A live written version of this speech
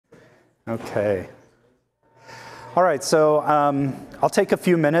Okay. All right, so I'll take a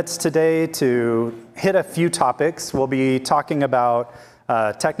few minutes today to hit a few topics. We'll be talking about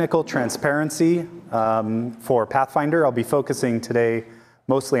technical transparency for Pathfinder. I'll be focusing today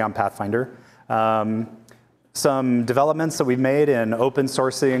mostly on Pathfinder. Some developments that we've made in open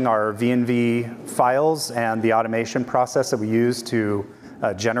sourcing our V&V files and the automation process that we use to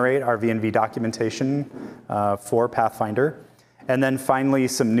generate our V&V documentation for Pathfinder. And then finally,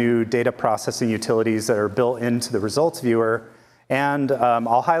 some new data processing utilities that are built into the results viewer. And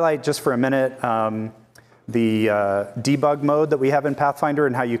I'll highlight just for a minute the debug mode that we have in Pathfinder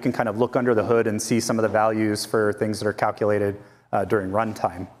and how you can kind of look under the hood and see some of the values for things that are calculated during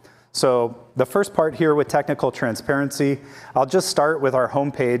runtime. So the first part here with technical transparency, I'll just start with our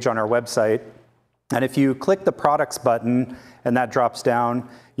homepage on our website. And if you click the products button and that drops down,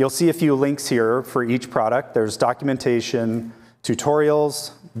 you'll see a few links here for each product. There's documentation,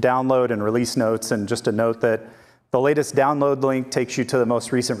 tutorials, download and release notes, and just a note that the latest download link takes you to the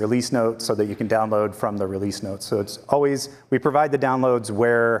most recent release note so that you can download from the release notes. So it's always, we provide the downloads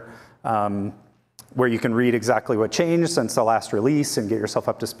where you can read exactly what changed since the last release and get yourself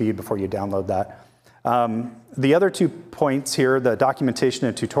up to speed before you download that. The other 2 points here, the documentation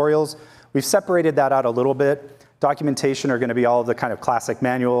and tutorials, we've separated that out a little bit. Documentation are going to be all of the kind of classic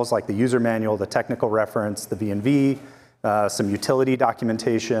manuals like the user manual, the technical reference, the V&V, some utility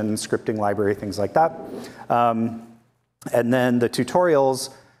documentation, scripting library, things like that. And then the tutorials,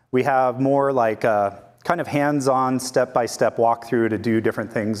 we have more like kind of hands-on, step-by-step walkthrough to do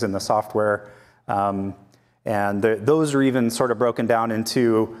different things in the software. And those are even sort of broken down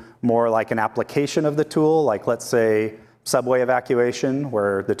into more like an application of the tool, like let's say subway evacuation,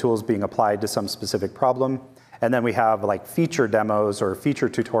 where the tool is being applied to some specific problem. And then we have like feature demos or feature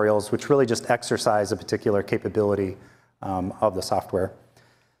tutorials, which really just exercise a particular capability of the software.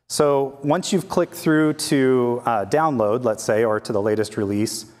 So once you've clicked through to download, let's say, or to the latest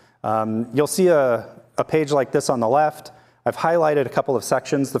release, you'll see a page like this on the left. I've highlighted a couple of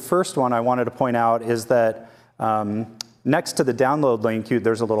sections. The first one I wanted to point out is that next to the download link,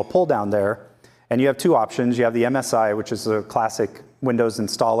 there's a little pull down there. And you have 2 options. You have the MSI, which is a classic Windows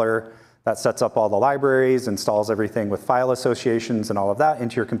installer that sets up all the libraries, installs everything with file associations and all of that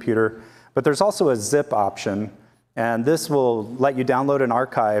into your computer. But there's also a zip option. And this will let you download an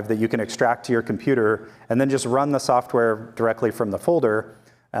archive that you can extract to your computer and then just run the software directly from the folder.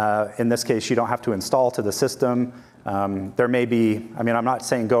 In this case, you don't have to install to the system. There may be, I mean, I'm not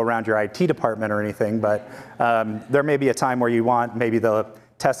saying go around your IT department or anything, but there may be a time where you want maybe to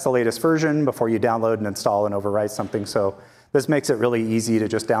test the latest version before you download and install and overwrite something. So this makes it really easy to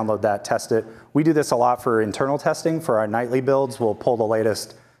just download that, test it. We do this a lot for internal testing. For our nightly builds, we'll pull the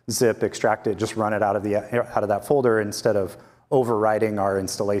latest zip, extract it, just run it out of that folder instead of overwriting our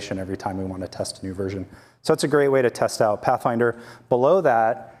installation every time we want to test a new version. So it's a great way to test out Pathfinder. Below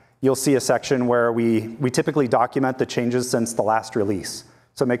that, you'll see a section where we typically document the changes since the last release.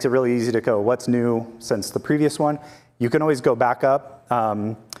 So it makes it really easy to go, what's new since the previous one? You can always go back up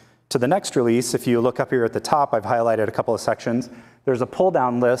to the next release. If you look up here at the top, I've highlighted a couple of sections. There's a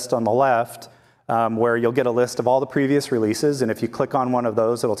pull-down list on the left where you'll get a list of all the previous releases. And if you click on one of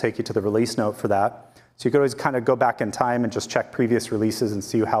those, it'll take you to the release note for that. So you can always kind of go back in time and just check previous releases and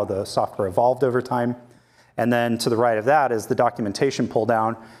see how the software evolved over time. And then to the right of that is the documentation pull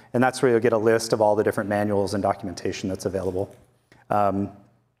down. And that's where you'll get a list of all the different manuals and documentation that's available.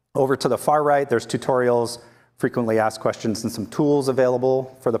 Over to the far right, there's tutorials, frequently asked questions, and some tools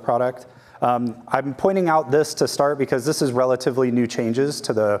available for the product. I'm pointing out this to start because this is relatively new changes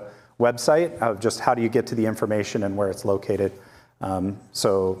to the website of just how do you get to the information and where it's located.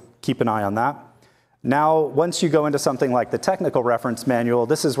 So keep an eye on that. Now, once you go into something like the technical reference manual,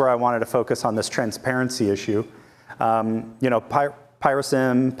 this is where I wanted to focus on this transparency issue. You know,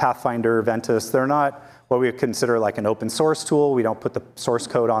 Pyrosim, Pathfinder, Ventus, they're not what we would consider like an open source tool. We don't put the source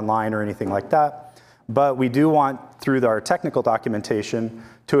code online or anything like that. But we do want, through our technical documentation,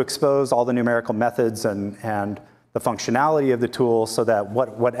 to expose all the numerical methods and the functionality of the tool so that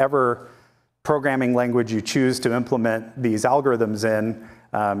whatever programming language you choose to implement these algorithms in,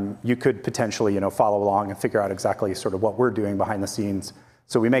 you could potentially follow along and figure out exactly sort of what we're doing behind the scenes.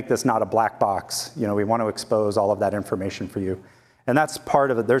 So we make this not a black box. We want to expose all of that information for you. And that's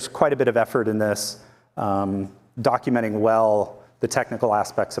part of it. There's quite a bit of effort in this, documenting well the technical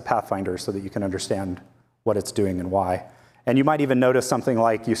aspects of Pathfinder so that you can understand what it's doing and why. And you might even notice something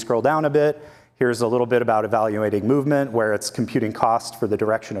like you scroll down a bit. Here's a little bit about evaluating movement, where it's computing cost for the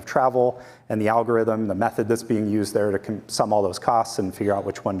direction of travel and the algorithm, the method that's being used there to sum all those costs and figure out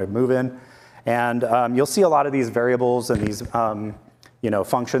which one to move in. And you'll see a lot of these variables and these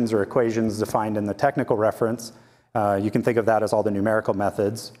functions or equations defined in the technical reference. You can think of that as all the numerical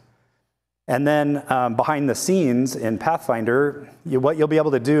methods. And then behind the scenes in Pathfinder, what you'll be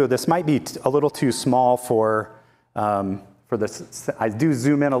able to do, this might be a little too small for this. I do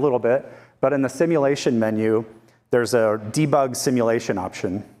zoom in a little bit, but in the simulation menu, there's a debug simulation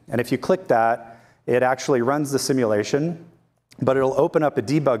option. And if you click that, it actually runs the simulation, but it'll open up a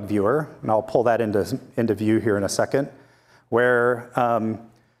debug viewer, and I'll pull that into view here in a second, where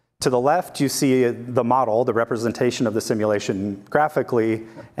to the left, you see the model, the representation of the simulation graphically,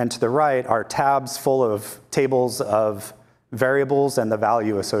 and to the right are tabs full of tables of variables and the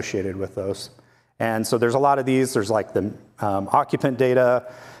value associated with those. And so there's a lot of these. There's like the occupant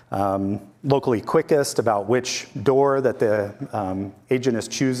data, locally quickest about which door that the agent is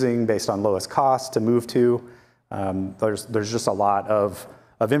choosing based on lowest cost to move to. There's just a lot of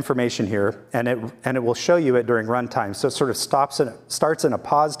information here, and it will show you it during runtime. So it sort of starts in a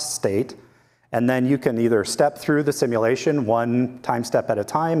paused state, and then you can either step through the simulation one time step at a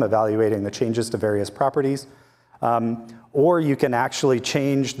time, evaluating the changes to various properties, or you can actually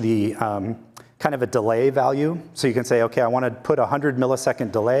change the kind of a delay value. So you can say, okay, I want to put a 100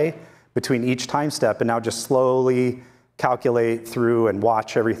 millisecond delay between each time step, and now just slowly calculate through and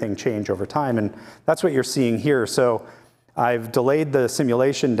watch everything change over time. And that's what you're seeing here. So I've delayed the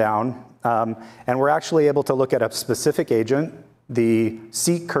simulation down, and we're actually able to look at a specific agent, the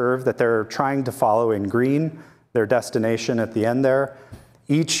seek curve that they're trying to follow in green, their destination at the end there,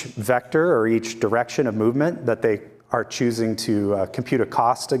 each vector or each direction of movement that they are choosing to compute a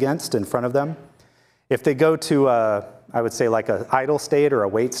cost against in front of them. If they go to, I would say like an idle state or a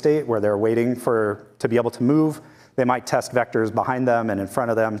wait state where they're waiting to be able to move, they might test vectors behind them and in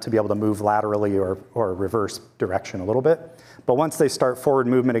front of them to be able to move laterally or reverse direction a little bit. But once they start forward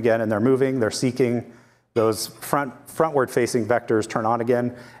movement again and they're moving, they're seeking, those frontward facing vectors turn on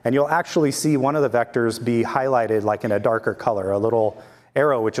again. And you'll actually see one of the vectors be highlighted like in a darker color, a little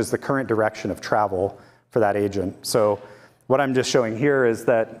arrow, which is the current direction of travel for that agent. So what I'm just showing here is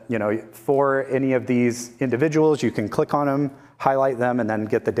that for any of these individuals, you can click on them, highlight them, and then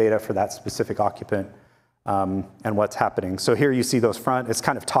get the data for that specific occupant. And what's happening. So here you see those it's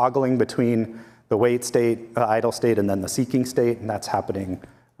kind of toggling between the wait state, idle state, and then the seeking state, and that's happening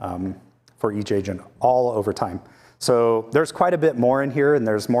for each agent all over time. So there's quite a bit more in here, and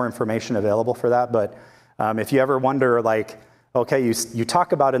there's more information available for that, but if you ever wonder, like, okay, you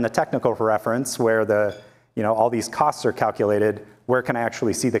talk about in the technical reference where all these costs are calculated, where can I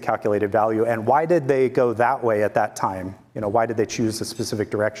actually see the calculated value, and why did they go that way at that time? Why did they choose a specific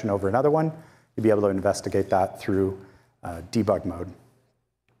direction over another one? You'll be able to investigate that through debug mode.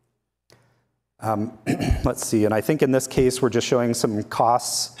 Let's see, and I think in this case, we're just showing some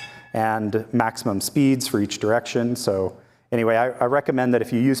costs and maximum speeds for each direction. So anyway, I recommend that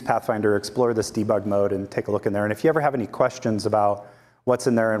if you use Pathfinder, explore this debug mode and take a look in there. And if you ever have any questions about what's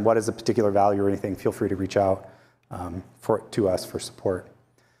in there and what is a particular value or anything, feel free to reach out to us for support.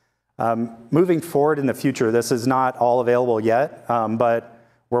 Moving forward in the future, this is not all available yet, but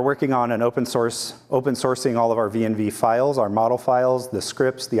we're working on an open sourcing all of our VNV files, our model files, the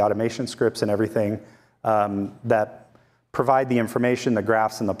scripts, the automation scripts, and everything that provide the information, the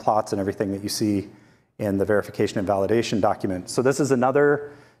graphs, and the plots, and everything that you see in the verification and validation document. So this is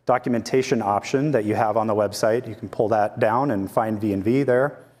another documentation option that you have on the website. You can pull that down and find VNV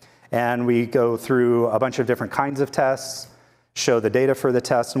there. And we go through a bunch of different kinds of tests, show the data for the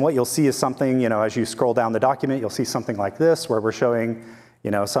tests, and what you'll see is something, as you scroll down the document, you'll see something like this, where we're showing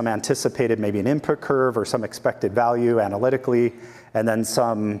some anticipated, maybe an input curve or some expected value analytically, and then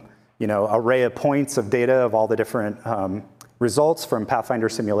some array of points of data of all the different results from Pathfinder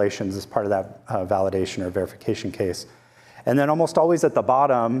simulations as part of that validation or verification case. And then almost always at the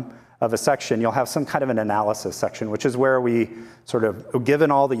bottom of a section, you'll have some kind of an analysis section, which is where we sort of,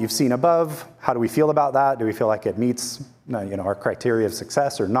 given all that you've seen above, how do we feel about that? Do we feel like it meets our criteria of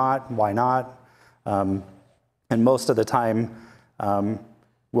success or not? Why not? And most of the time,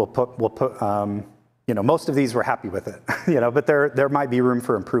 we'll put most of these we're happy with it, but there might be room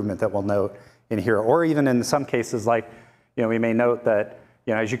for improvement that we'll note in here. Or even in some cases, like, we may note that,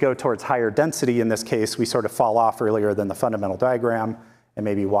 as you go towards higher density, in this case, we sort of fall off earlier than the fundamental diagram, and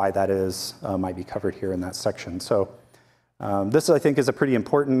maybe why that is might be covered here in that section. So this, I think, is a pretty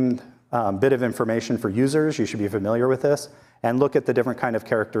important bit of information for users. You should be familiar with this, and look at the different kind of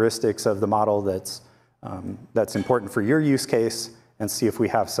characteristics of the model that's important for your use case, and see if we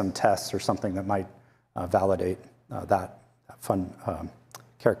have some tests or something that might validate that fun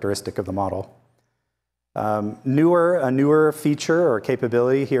characteristic of the model. A newer feature or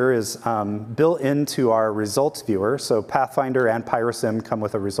capability here is built into our results viewer. So Pathfinder and PyroSim come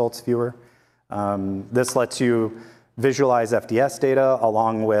with a results viewer. This lets you visualize FDS data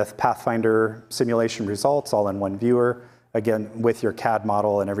along with Pathfinder simulation results all in one viewer, again, with your CAD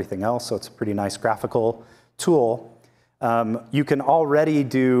model and everything else. So it's a pretty nice graphical tool. You can already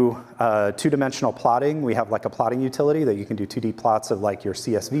do two-dimensional plotting. We have like a plotting utility that you can do 2D plots of like your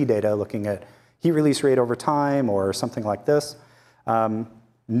CSV data looking at heat release rate over time or something like this.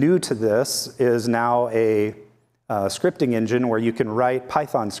 New to this is now a scripting engine where you can write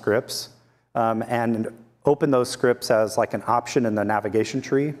Python scripts and open those scripts as like an option in the navigation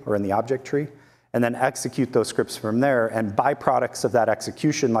tree or in the object tree, and then execute those scripts from there. And byproducts of that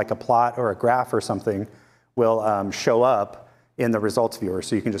execution, like a plot or a graph or something, will show up in the results viewer.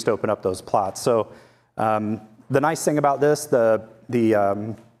 So you can just open up those plots. So the nice thing about this,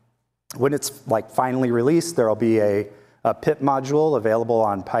 when it's like finally released, there'll be a pip module available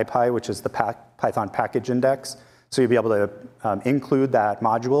on PyPy, which is the Python package index. So you'll be able to include that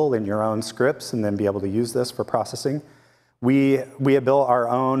module in your own scripts and then be able to use this for processing. We have built our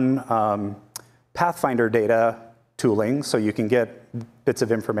own Pathfinder data tooling, so you can get bits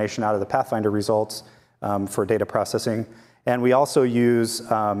of information out of the Pathfinder results for data processing. And we also use,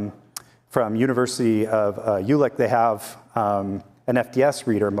 from University of Jülich, they have an FDS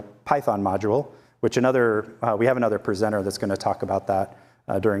reader Python module, which we have another presenter that's going to talk about that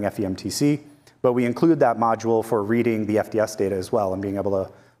during FEMTC. But we include that module for reading the FDS data as well and being able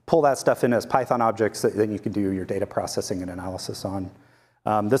to pull that stuff in as Python objects that then you can do your data processing and analysis on.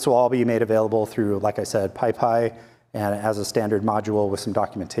 This will all be made available through, like I said, PyPy, and as a standard module with some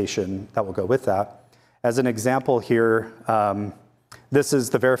documentation that will go with that. As an example here, this is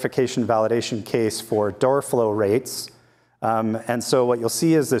the verification validation case for door flow rates. And so what you'll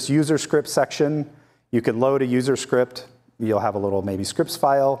see is this user script section. You can load a user script. You'll have a little maybe scripts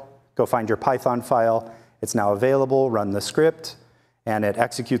file. Go find your Python file. It's now available. Run the script, and it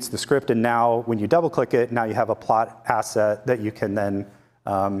executes the script. And now when you double click it, now you have a plot asset that you can then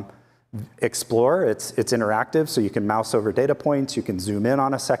explore. It's interactive, so you can mouse over data points. You can zoom in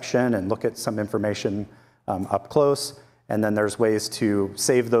on a section and look at some information up close. And then there's ways to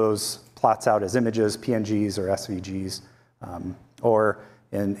save those plots out as images, PNGs or SVGs. Or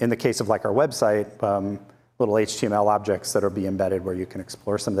in the case of like our website, little HTML objects that will be embedded where you can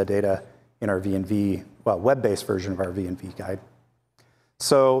explore some of the data in our VNV, well, web-based version of our VNV guide.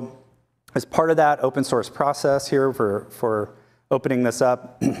 So as part of that open source process here for opening this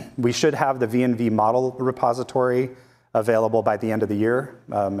up, we should have the VNV model repository available by the end of the year.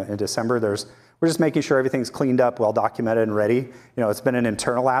 In December, we're just making sure everything's cleaned up, well documented and ready. You know, it's been an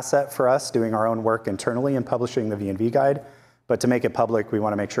internal asset for us doing our own work internally and publishing the VNV guide. But to make it public, we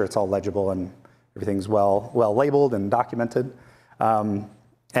want to make sure it's all legible and everything's well labeled and documented. And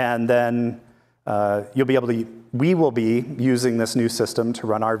then we will be using this new system to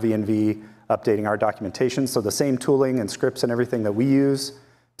run our VNV, updating our documentation. So the same tooling and scripts and everything that we use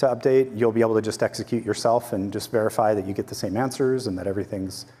to update, you'll be able to just execute yourself and just verify that you get the same answers and that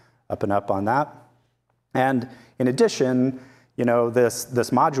everything's up and up on that. And in addition, you know, this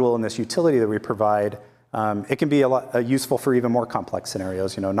module and this utility that we provide, it can be useful for even more complex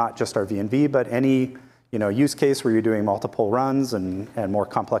scenarios, you know, not just our VNV, but any, you know, use case where you're doing multiple runs and more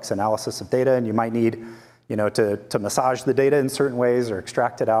complex analysis of data, and you might need, you know, to massage the data in certain ways or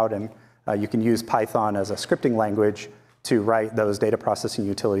extract it out, and you can use Python as a scripting language to write those data processing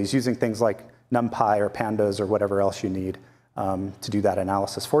utilities using things like NumPy or Pandas or whatever else you need to do that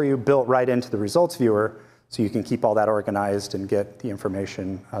analysis for you, built right into the results viewer, so you can keep all that organized and get the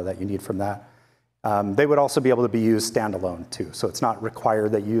information that you need from that. They would also be able to be used standalone too. So it's not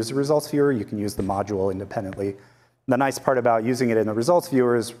required that you use the results viewer. You can use the module independently. The nice part about using it in the results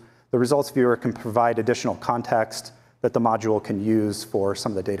viewer is the results viewer can provide additional context that the module can use for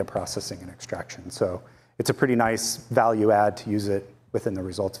some of the data processing and extraction. So it's a pretty nice value add to use it within the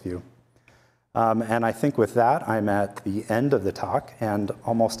results view. And I think with that, I'm at the end of the talk and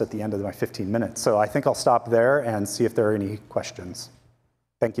almost at the end of my 15 minutes. So I think I'll stop there and see if there are any questions.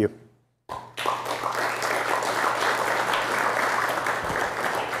 Thank you.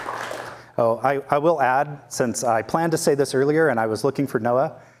 Oh, I will add, since I planned to say this earlier and I was looking for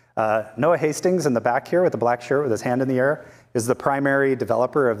Noah, Noah Hastings in the back here with the black shirt with his hand in the air is the primary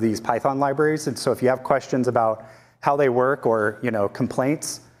developer of these Python libraries. And so if you have questions about how they work or, you know,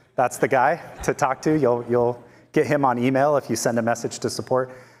 complaints, that's the guy to talk to. You'll get him on email if you send a message to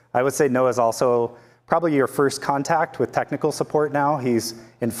support. I would say Noah's also probably your first contact with technical support now. He's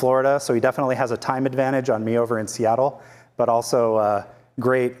in Florida, so he definitely has a time advantage on me over in Seattle, but also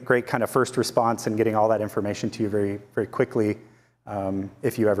great kind of first response and getting all that information to you very quickly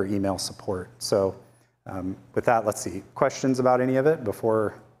if you ever email support. So with that, let's see. Questions about any of it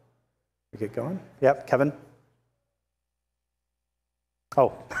before we get going? Yep, Kevin?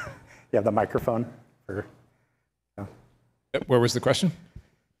 Oh, you have the microphone. Where was the question?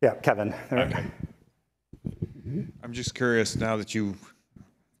 Yeah, Kevin. Okay. I'm just curious, now that you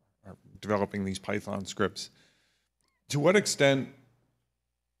are developing these Python scripts, to what extent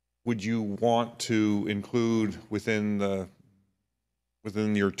would you want to include within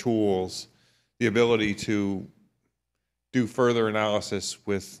your tools the ability to do further analysis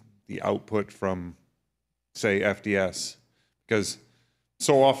with the output from, say, FDS? Because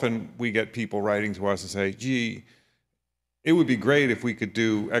so often we get people writing to us and say, gee, it would be great if we could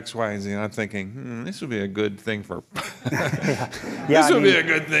do X, Y, and Z. And I'm thinking, this would be a good thing for this would be a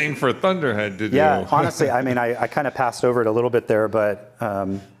good thing for Thunderhead to do. Yeah, honestly, I mean, I kind of passed over it a little bit there, but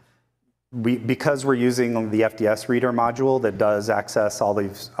because we're using the FDS reader module that does access all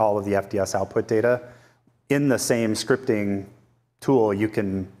of the FDS output data, in the same scripting tool, you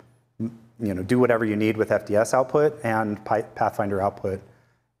can do whatever you need with FDS output and Pathfinder output.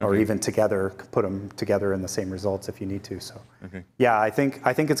 Or even together, put them together in the same results if you need to. So, yeah, I think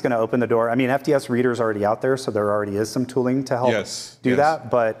it's going to open the door. I mean, FDS Reader's already out there, so there already is some tooling to help do that.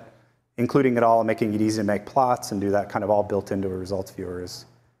 But including it all and making it easy to make plots and do that kind of all built into a results viewer is,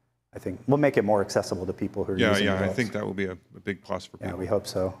 I think, will make it more accessible to people who are using results. I think that will be a big plus for people. Yeah, we hope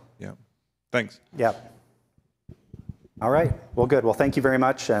so. Yeah, thanks. Yeah. All right. Well, good. Well, thank you very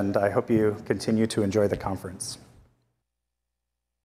much, and I hope you continue to enjoy the conference.